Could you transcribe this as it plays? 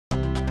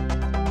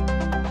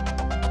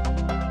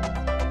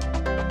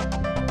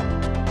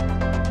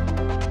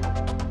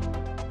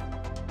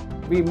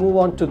We move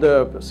on to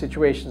the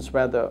situations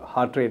where the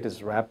heart rate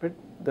is rapid.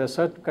 There are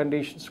certain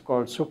conditions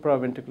called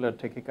supraventricular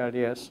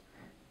tachycardias,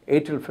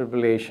 atrial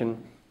fibrillation,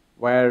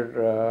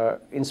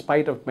 where in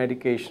spite of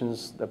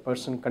medications, the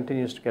person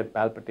continues to get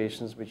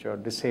palpitations which are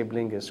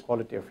disabling his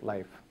quality of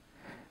life.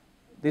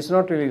 These are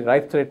not really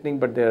life-threatening,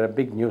 but they're a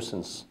big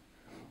nuisance.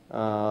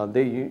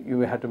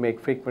 You have to make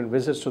frequent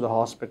visits to the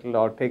hospital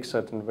or take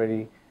certain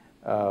very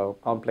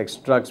complex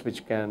drugs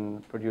which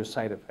can produce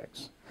side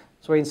effects.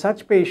 So in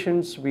such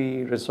patients,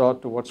 we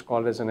resort to what's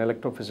called as an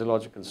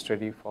electrophysiological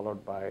study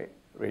followed by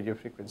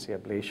radiofrequency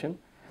ablation.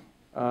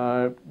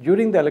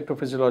 During the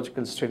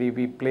electrophysiological study,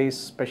 we place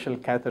special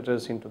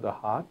catheters into the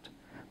heart,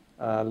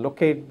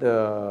 locate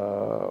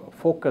the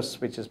focus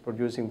which is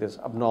producing this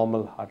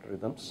abnormal heart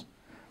rhythms,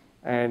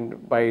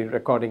 and by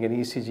recording an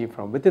ECG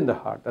from within the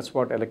heart. That's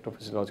what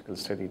electrophysiological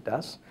study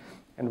does.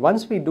 And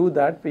once we do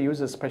that, we use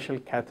a special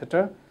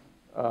catheter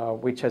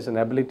which has an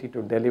ability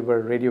to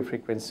deliver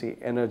radiofrequency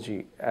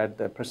energy at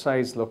the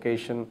precise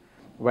location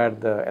where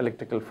the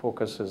electrical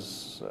focus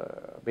is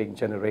being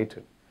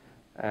generated.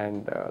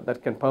 And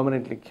that can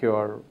permanently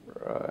cure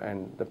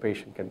and the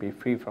patient can be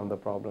free from the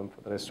problem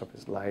for the rest of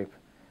his life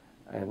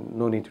and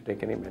no need to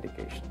take any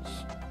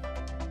medications.